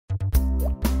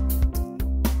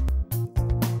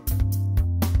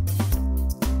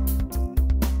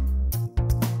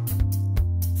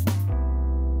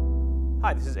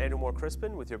Hi, this is Andrew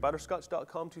Moore-Crispin with your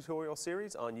Butterscotch.com tutorial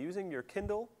series on using your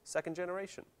Kindle second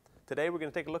generation. Today we're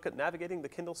going to take a look at navigating the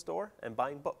Kindle Store and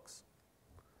buying books.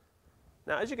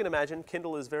 Now, as you can imagine,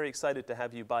 Kindle is very excited to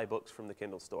have you buy books from the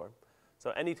Kindle Store. So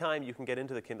anytime you can get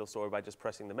into the Kindle Store by just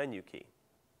pressing the menu key.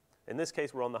 In this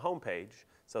case, we're on the home page,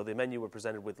 so the menu we're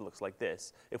presented with looks like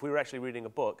this. If we were actually reading a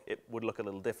book, it would look a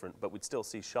little different, but we'd still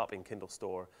see Shopping Kindle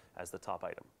Store as the top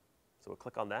item. So we'll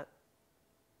click on that.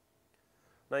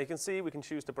 Now you can see we can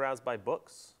choose to browse by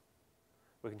books.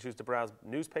 We can choose to browse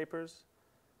newspapers,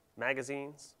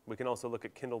 magazines. We can also look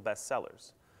at Kindle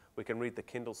bestsellers. We can read the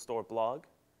Kindle Store blog,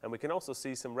 and we can also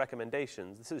see some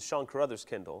recommendations. This is Sean Carruthers'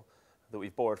 Kindle that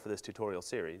we've borrowed for this tutorial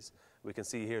series. We can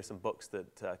see here some books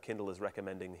that Kindle is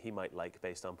recommending he might like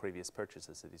based on previous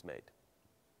purchases that he's made.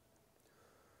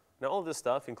 Now all of this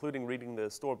stuff, including reading the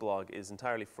store blog, is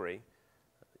entirely free.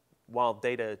 While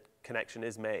data connection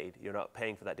is made, you're not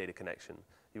paying for that data connection.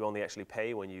 You only actually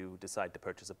pay when you decide to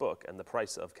purchase a book, and the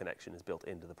price of connection is built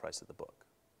into the price of the book.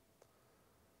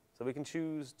 So we can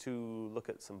choose to look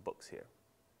at some books here.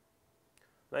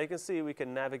 Now you can see we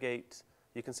can navigate.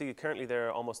 You can see currently there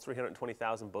are almost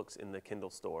 320,000 books in the Kindle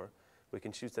Store. We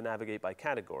can choose to navigate by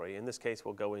category. In this case,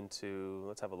 we'll go into,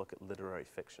 let's have a look at literary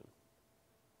fiction.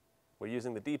 We're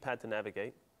using the D-pad to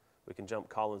navigate. We can jump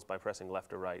columns by pressing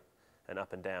left or right, and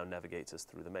up and down navigates us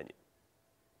through the menu.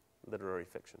 Literary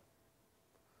fiction.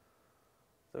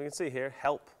 So we can see here,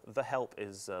 the help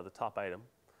is the top item.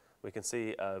 We can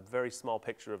see a very small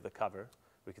picture of the cover.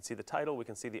 We can see the title, we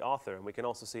can see the author, and we can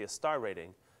also see a star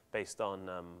rating based on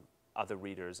other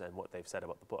readers and what they've said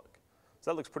about the book.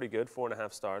 So that looks pretty good,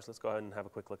 4.5 stars. Let's go ahead and have a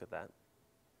quick look at that.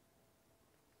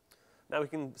 Now we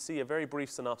can see a very brief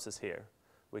synopsis here.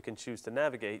 We can choose to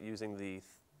navigate using the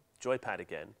joypad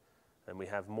again, and we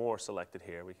have more selected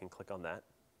here. We can click on that.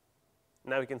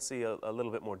 Now we can see a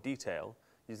little bit more detail.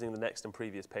 Using the next and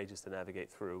previous pages to navigate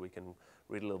through, we can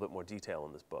read a little bit more detail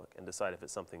on this book and decide if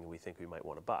it's something we think we might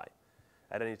want to buy.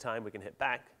 At any time, we can hit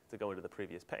back to go into the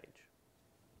previous page.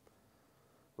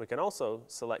 We can also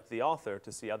select the author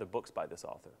to see other books by this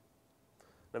author.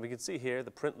 Now we can see here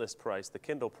the print list price, the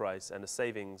Kindle price, and a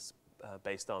savings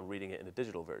based on reading it in a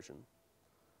digital version.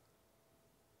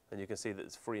 And you can see that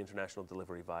it's free international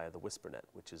delivery via the WhisperNet,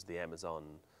 which is the Amazon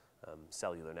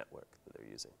cellular network that they're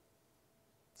using.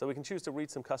 So we can choose to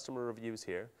read some customer reviews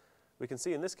here. We can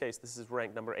see in this case this is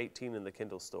ranked number 18 in the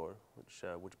Kindle Store,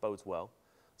 which bodes well.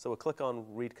 So we'll click on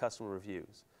Read Customer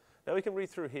Reviews. Now we can read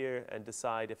through here and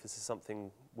decide if this is something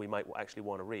we might actually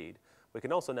want to read. We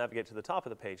can also navigate to the top of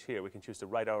the page here. We can choose to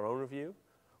write our own review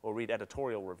or read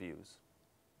editorial reviews.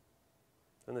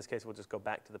 In this case, we'll just go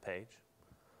back to the page.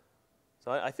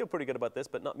 So I feel pretty good about this,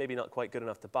 but maybe not quite good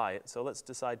enough to buy it. So let's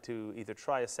decide to either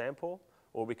try a sample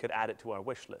or we could add it to our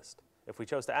wish list. If we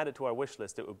chose to add it to our wish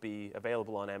list, it would be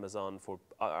available on Amazon for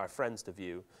our friends to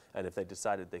view, and if they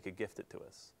decided they could gift it to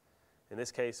us. In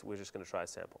this case, we're just going to try a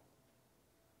sample.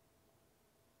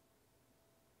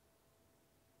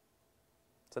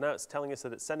 So now it's telling us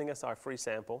that it's sending us our free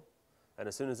sample, and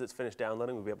as soon as it's finished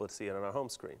downloading, we'll be able to see it on our home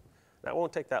screen. Now it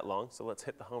won't take that long, so let's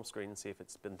hit the home screen and see if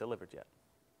it's been delivered yet.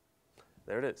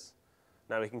 There it is.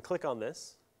 Now we can click on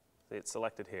this, see it's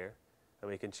selected here, and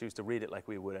we can choose to read it like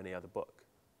we would any other book.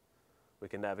 We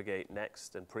can navigate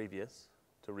next and previous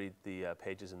to read the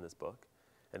pages in this book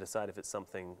and decide if it's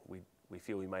something we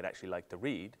feel we might actually like to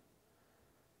read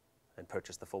and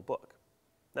purchase the full book.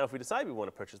 Now if we decide we want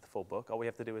to purchase the full book, all we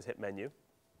have to do is hit Menu.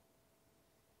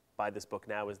 Buy this book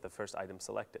now is the first item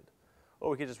selected.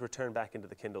 Or we could just return back into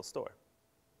the Kindle Store.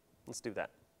 Let's do that.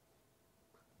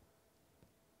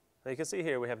 Now you can see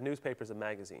here we have newspapers and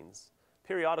magazines.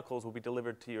 Periodicals will be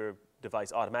delivered to your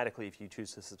device automatically if you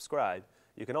choose to subscribe.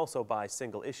 You can also buy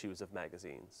single issues of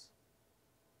magazines.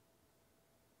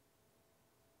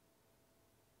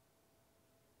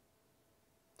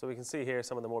 So we can see here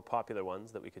some of the more popular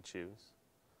ones that we could choose.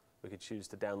 We could choose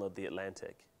to download The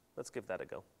Atlantic. Let's give that a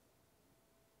go.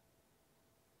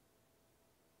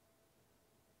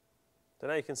 So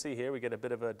now you can see here we get a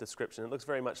bit of a description. It looks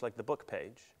very much like the book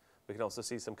page. We can also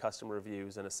see some customer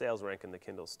reviews and a sales rank in the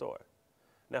Kindle Store.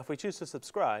 Now if we choose to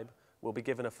subscribe, we'll be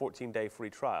given a 14-day free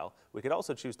trial. We could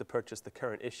also choose to purchase the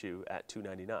current issue at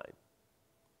 $2.99.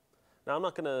 Now I'm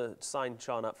not going to sign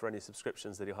Sean up for any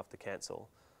subscriptions that he'll have to cancel,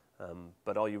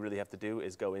 but all you really have to do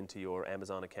is go into your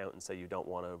Amazon account and say you don't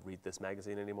want to read this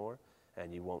magazine anymore,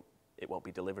 and it won't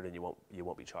be delivered and you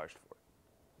won't be charged for it.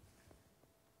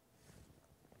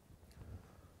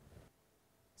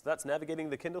 So that's navigating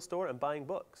the Kindle Store and buying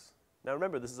books. Now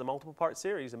remember, this is a multiple part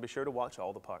series, and be sure to watch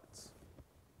all the parts.